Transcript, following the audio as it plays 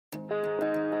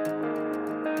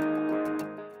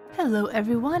Hello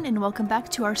everyone and welcome back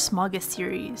to our SMAUGUST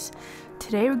series.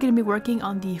 Today we're going to be working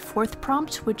on the fourth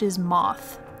prompt, which is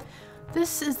Moth.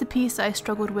 This is the piece I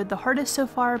struggled with the hardest so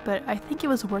far, but I think it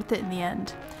was worth it in the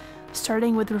end.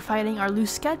 Starting with refining our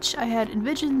loose sketch, I had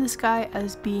envisioned this guy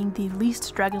as being the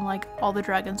least dragon-like all the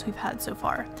dragons we've had so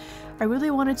far. I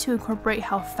really wanted to incorporate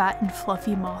how fat and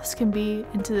fluffy moths can be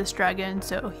into this dragon,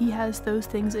 so he has those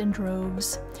things in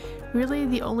droves. Really,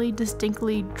 the only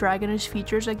distinctly dragonish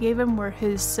features I gave him were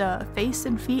his face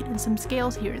and feet and some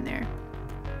scales here and there.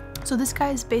 So this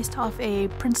guy is based off a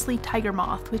princely tiger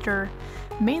moth, which are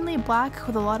mainly black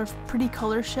with a lot of pretty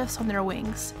color shifts on their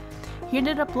wings. He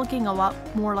ended up looking a lot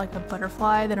more like a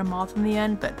butterfly than a moth in the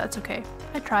end, but that's okay.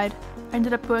 I tried. I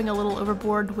ended up going a little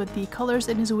overboard with the colors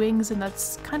in his wings, and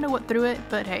that's kind of what threw it,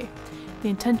 but hey, the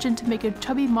intention to make a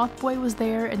chubby moth boy was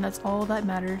there, and that's all that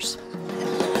matters.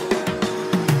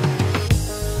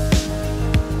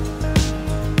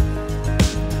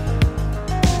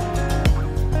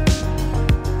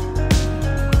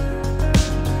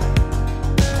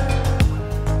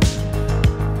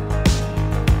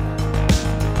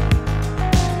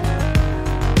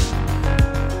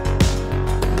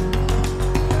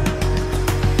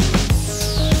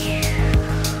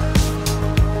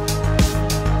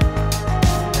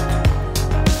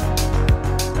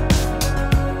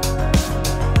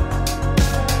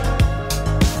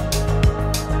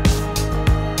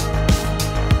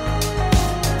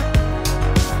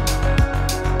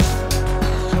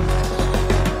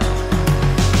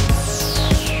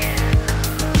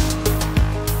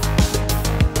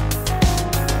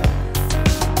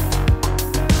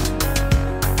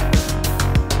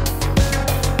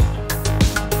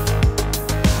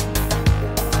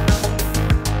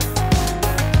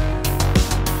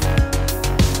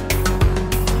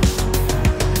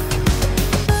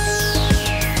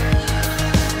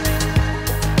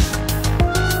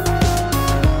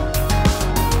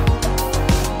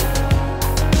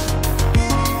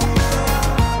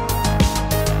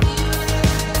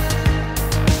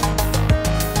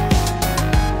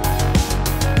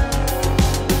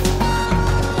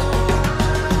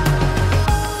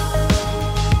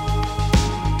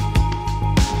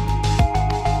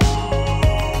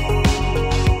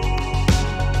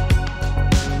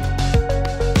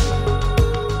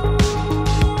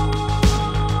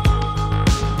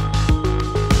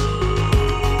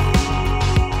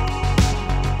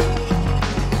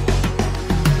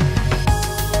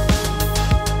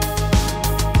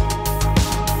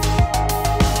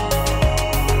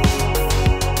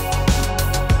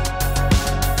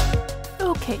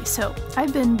 So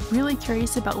I've been really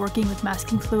curious about working with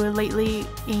masking fluid lately,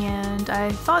 and I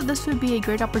thought this would be a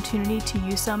great opportunity to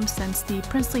use some since the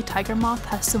princely tiger moth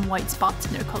has some white spots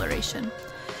in their coloration.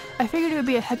 I figured it would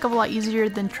be a heck of a lot easier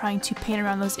than trying to paint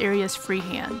around those areas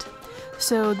freehand.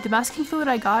 So the masking fluid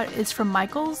I got is from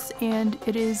Michaels, and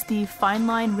it is the Fine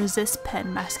Line Resist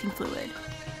Pen masking fluid.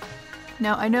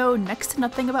 Now, I know next to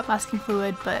nothing about masking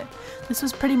fluid, but this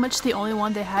was pretty much the only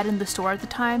one they had in the store at the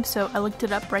time, so I looked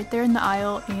it up right there in the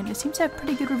aisle, and it seems to have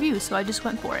pretty good reviews, so I just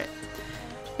went for it.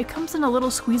 It comes in a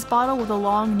little squeeze bottle with a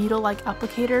long needle-like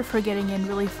applicator for getting in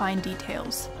really fine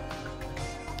details.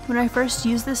 When I first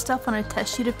used this stuff on a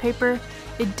test sheet of paper,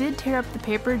 it did tear up the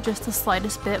paper just the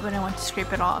slightest bit when I went to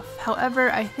scrape it off.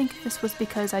 However, I think this was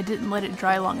because I didn't let it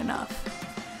dry long enough.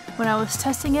 When I was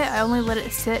testing it, I only let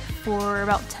it sit for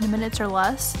about 10 minutes or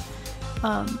less,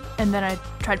 and then I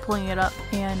tried pulling it up,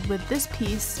 and with this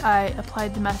piece I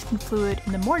applied the masking fluid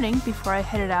in the morning before I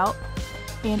headed out,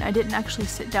 and I didn't actually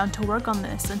sit down to work on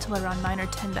this until around 9 or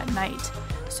 10 that night,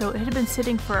 so it had been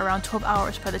sitting for around 12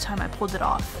 hours by the time I pulled it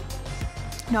off.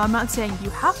 Now, I'm not saying you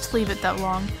have to leave it that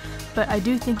long, but I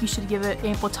do think you should give it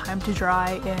ample time to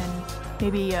dry and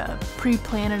maybe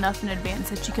pre-plan enough in advance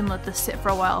that you can let this sit for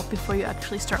a while before you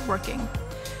actually start working.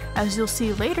 As you'll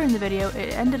see later in the video,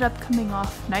 it ended up coming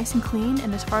off nice and clean,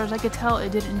 and as far as I could tell,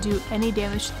 it didn't do any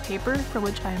damage to the paper, for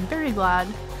which I am very glad.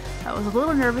 I was a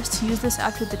little nervous to use this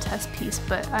after the test piece,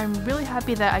 but I'm really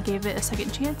happy that I gave it a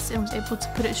second chance and was able to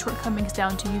put its shortcomings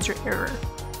down to user error.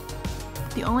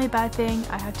 The only bad thing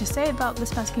I have to say about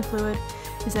this masking fluid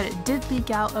is that it did leak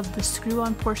out of the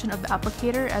screw-on portion of the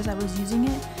applicator as I was using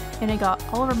it, and it got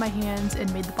all over my hands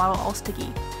and made the bottle all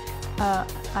sticky.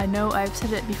 I know I've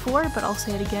said it before, but I'll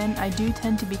say it again, I do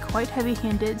tend to be quite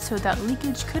heavy-handed, so that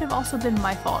leakage could have also been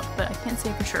my fault, but I can't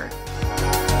say for sure.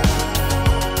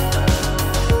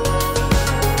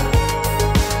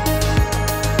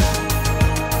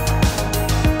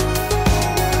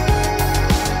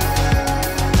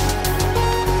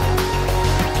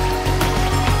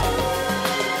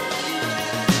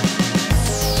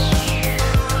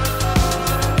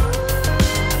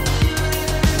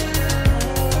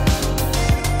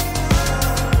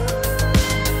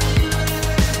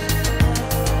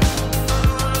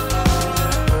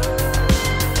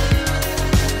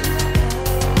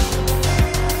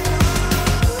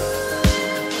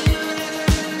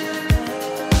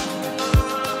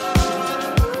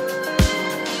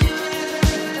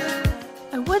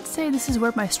 say this is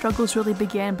where my struggles really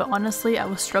began, but honestly I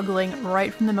was struggling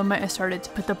right from the moment I started to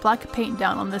put the black paint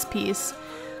down on this piece.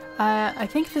 I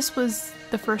think this was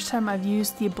the first time I've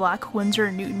used the black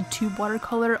Winsor & Newton tube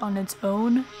watercolor on its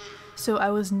own, so I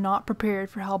was not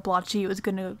prepared for how blotchy it was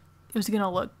gonna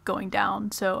look going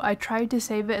down. So I tried to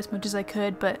save it as much as I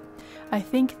could, but I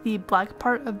think the black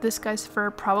part of this guy's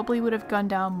fur probably would have gone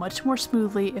down much more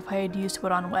smoothly if I had used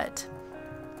wood on wet.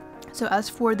 So as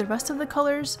for the rest of the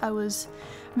colors, I was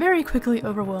very quickly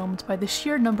overwhelmed by the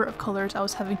sheer number of colors I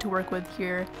was having to work with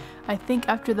here. I think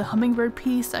after the hummingbird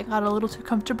piece I got a little too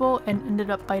comfortable and ended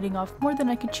up biting off more than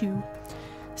I could chew.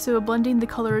 So blending the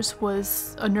colors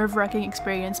was a nerve-wracking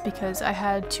experience because I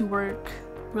had to work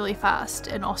really fast,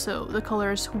 and also the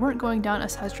colors weren't going down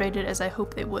as saturated as I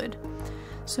hoped they would.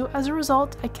 So as a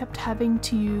result, I kept having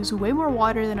to use way more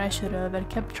water than I should have, and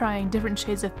kept trying different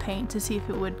shades of paint to see if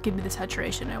it would give me the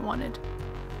saturation I wanted.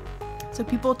 So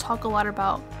people talk a lot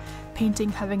about painting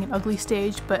having an ugly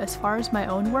stage, but as far as my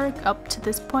own work, up to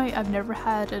this point I've never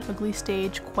had an ugly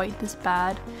stage quite this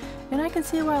bad, and I can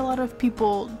see why a lot of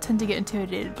people tend to get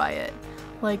intimidated by it.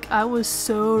 Like, I was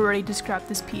so ready to scrap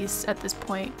this piece at this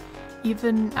point.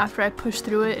 Even after I pushed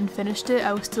through it and finished it,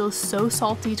 I was still so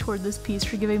salty toward this piece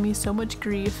for giving me so much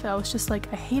grief. I was just like,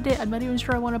 I hate it, I'm not even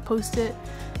sure I want to post it.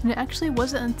 And it actually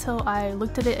wasn't until I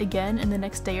looked at it again in the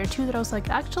next day or two that I was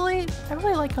like, actually, I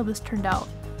really like how this turned out.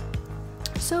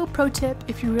 So pro tip,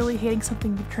 if you're really hating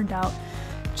something you've turned out,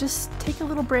 just take a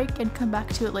little break and come back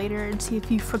to it later and see if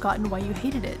you've forgotten why you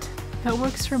hated it. That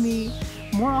works for me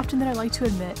more often than I like to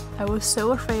admit. I was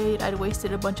so afraid I'd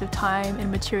wasted a bunch of time and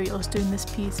materials doing this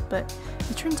piece, but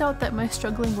it turns out that my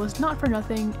struggling was not for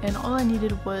nothing, and all I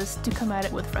needed was to come at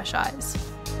it with fresh eyes.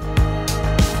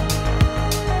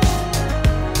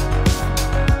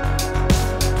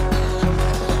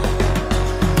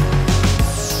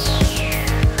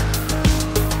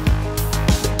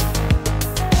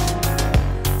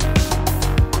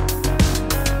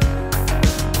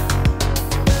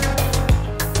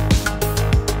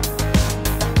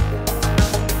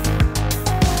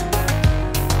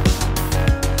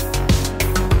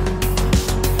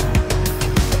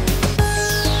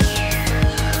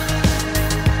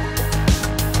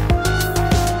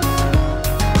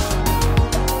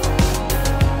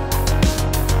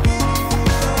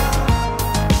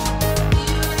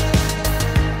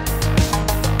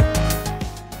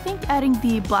 Adding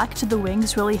the black to the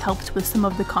wings really helped with some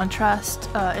of the contrast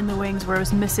in the wings where it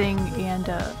was missing, and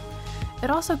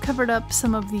it also covered up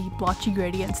some of the blotchy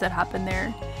gradients that happened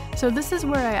there. So this is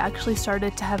where I actually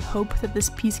started to have hope that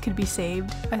this piece could be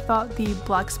saved. I thought the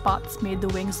black spots made the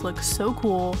wings look so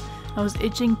cool. I was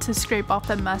itching to scrape off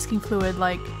that masking fluid,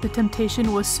 like the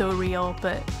temptation was so real,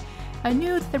 but I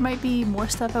knew that there might be more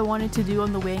stuff I wanted to do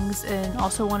on the wings, and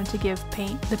also wanted to give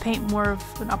the paint more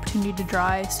of an opportunity to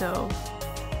dry, so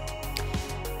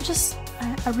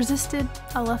I resisted,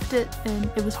 I left it, and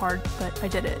it was hard, but I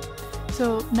did it.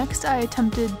 So next I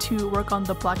attempted to work on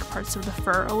the black parts of the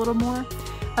fur a little more.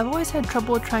 I've always had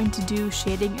trouble trying to do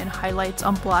shading and highlights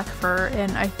on black fur,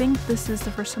 and I think this is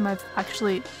the first time I've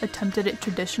actually attempted it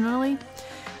traditionally.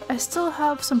 I still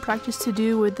have some practice to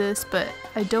do with this, but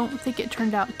I don't think it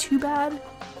turned out too bad.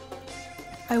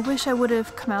 I wish it would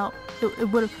have come out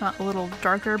a little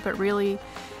darker, but really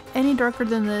any darker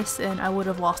than this and I would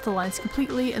have lost the lines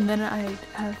completely, and then I'd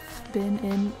have been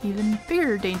in even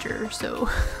bigger danger. So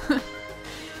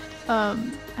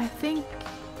I'm thinking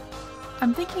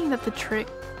that the trick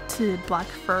to black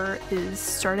fur is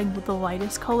starting with the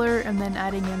lightest color and then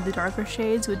adding in the darker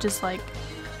shades, which is like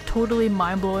totally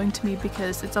mind-blowing to me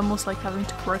because it's almost like having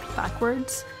to work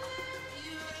backwards.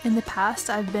 In the past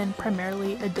I've been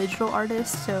primarily a digital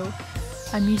artist, so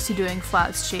I'm used to doing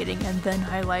flats, shading, and then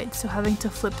highlights, so having to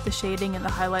flip the shading and the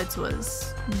highlights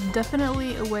was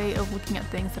definitely a way of looking at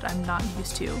things that I'm not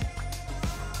used to.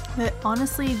 But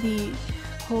honestly, the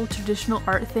whole traditional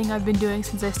art thing I've been doing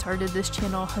since I started this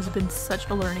channel has been such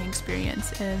a learning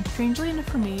experience, and strangely enough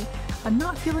for me, I'm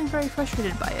not feeling very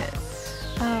frustrated by it.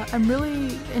 I'm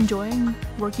really enjoying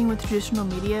working with traditional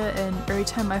media, and every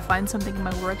time I find something in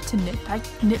my work to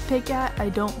nitpick at, I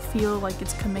don't feel like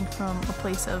it's coming from a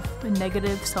place of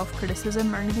negative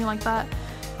self-criticism or anything like that.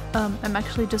 I'm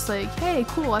actually just like, hey,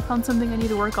 cool, I found something I need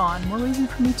to work on, more reason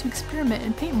for me to experiment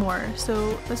and paint more.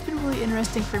 So that's been really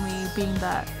interesting for me, being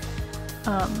that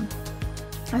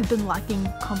I've been lacking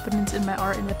confidence in my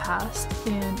art in the past,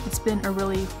 and it's been a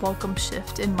really welcome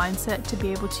shift in mindset to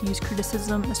be able to use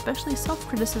criticism, especially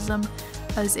self-criticism,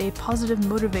 as a positive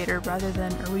motivator rather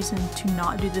than a reason to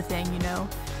not do the thing, you know?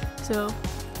 So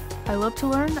I love to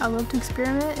learn, I love to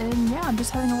experiment, and yeah, I'm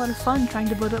just having a lot of fun trying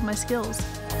to build up my skills.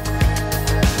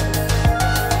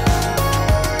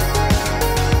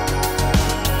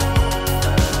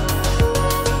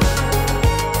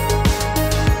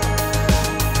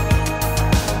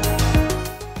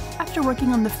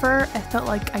 working on the fur, I felt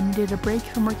like I needed a break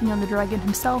from working on the dragon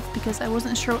himself because I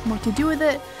wasn't sure what more to do with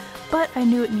it, but I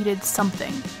knew it needed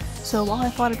something. So while I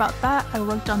thought about that, I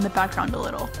worked on the background a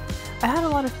little. I had a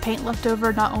lot of paint left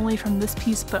over, not only from this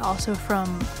piece but also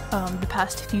from the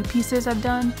past few pieces I've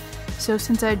done. So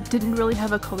since I didn't really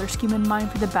have a color scheme in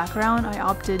mind for the background, I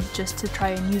opted just to try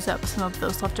and use up some of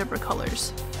those leftover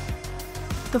colors.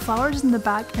 The flowers in the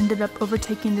back ended up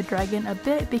overtaking the dragon a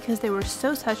bit because they were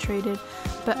so saturated,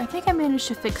 but I think I managed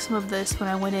to fix some of this when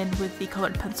I went in with the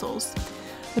colored pencils.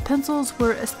 The pencils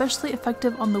were especially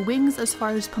effective on the wings as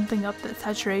far as pumping up that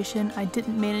saturation I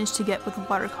didn't manage to get with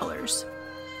watercolors.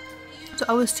 So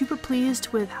I was super pleased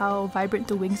with how vibrant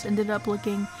the wings ended up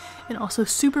looking, and also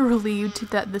super relieved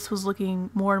that this was looking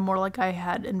more and more like I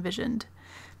had envisioned.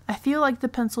 I feel like the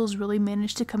pencils really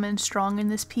managed to come in strong in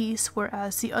this piece,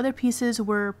 whereas the other pieces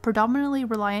were predominantly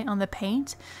reliant on the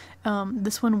paint.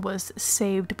 This one was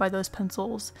saved by those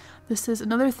pencils. This is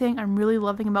another thing I'm really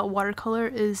loving about watercolor,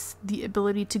 is the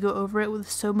ability to go over it with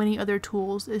so many other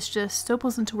tools. It's just so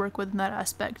pleasant to work with in that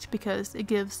aspect because it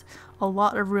gives a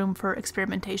lot of room for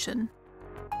experimentation.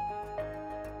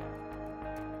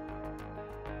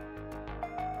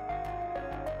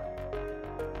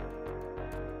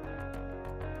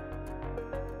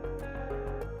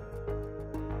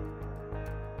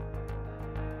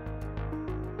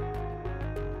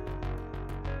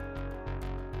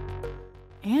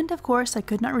 And of course, I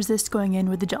could not resist going in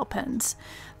with the gel pens.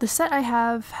 The set I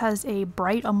have has a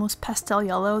bright, almost pastel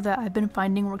yellow that I've been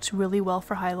finding works really well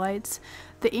for highlights.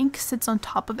 The ink sits on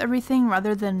top of everything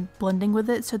rather than blending with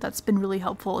it, so that's been really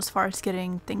helpful as far as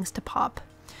getting things to pop.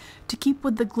 To keep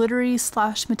with the glittery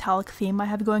 / metallic theme I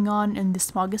have going on in the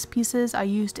SMAUGUST pieces, I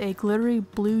used a glittery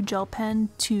blue gel pen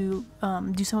to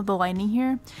do some of the lining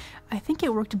here. I think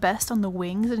it worked best on the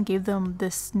wings and gave them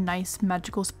this nice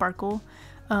magical sparkle.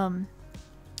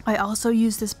 I also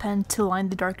used this pen to line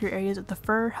the darker areas of the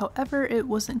fur, however it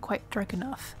wasn't quite dark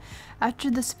enough. After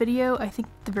this video, I think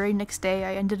the very next day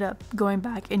I ended up going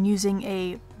back and using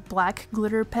a black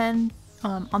glitter pen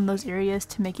on those areas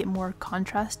to make it more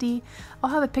contrasty.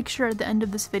 I'll have a picture at the end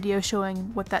of this video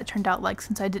showing what that turned out like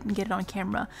since I didn't get it on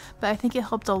camera, but I think it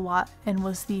helped a lot and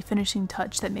was the finishing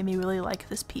touch that made me really like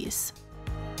this piece.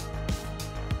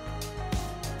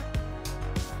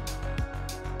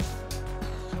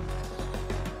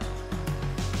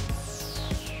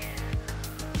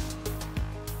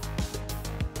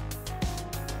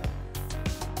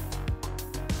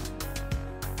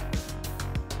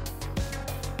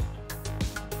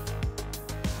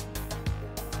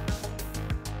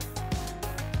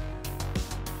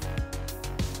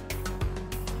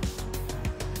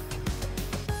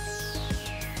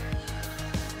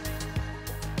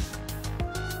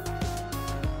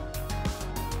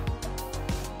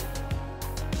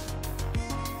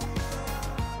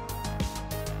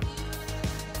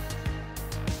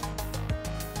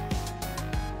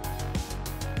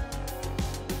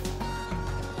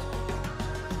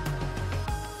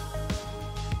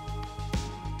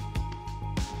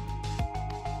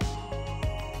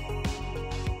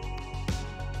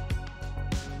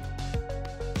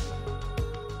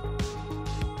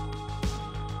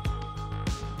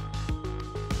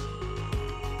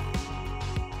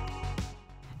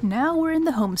 Now we're in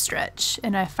the home stretch,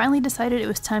 and I finally decided it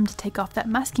was time to take off that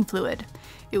masking fluid.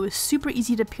 It was super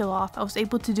easy to peel off. I was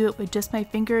able to do it with just my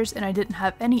fingers and I didn't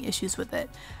have any issues with it.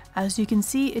 As you can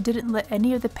see, it didn't let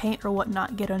any of the paint or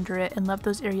whatnot get under it and left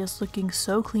those areas looking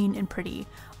so clean and pretty.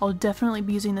 I'll definitely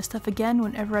be using this stuff again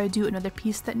whenever I do another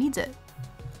piece that needs it.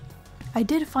 I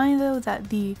did find though that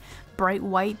the bright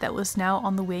white that was now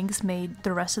on the wings made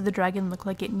the rest of the dragon look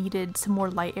like it needed some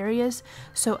more light areas,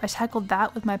 so I tackled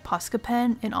that with my Posca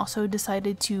pen and also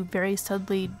decided to very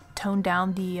subtly tone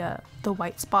down the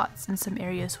white spots in some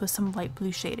areas with some light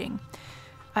blue shading.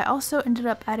 I also ended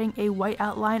up adding a white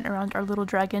outline around our little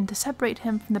dragon to separate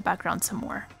him from the background some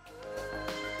more.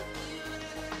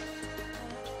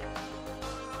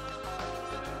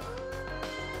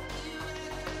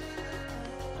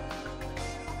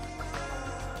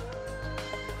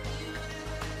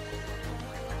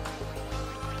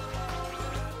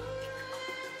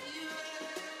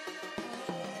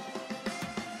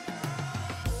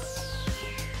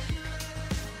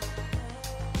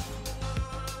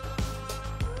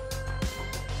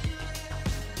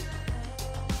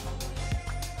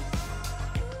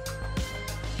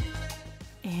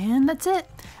 And that's it!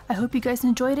 I hope you guys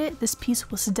enjoyed it. This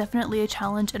piece was definitely a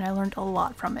challenge and I learned a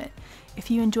lot from it. If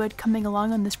you enjoyed coming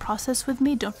along on this process with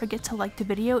me, don't forget to like the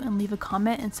video and leave a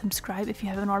comment and subscribe if you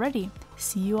haven't already.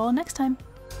 See you all next time!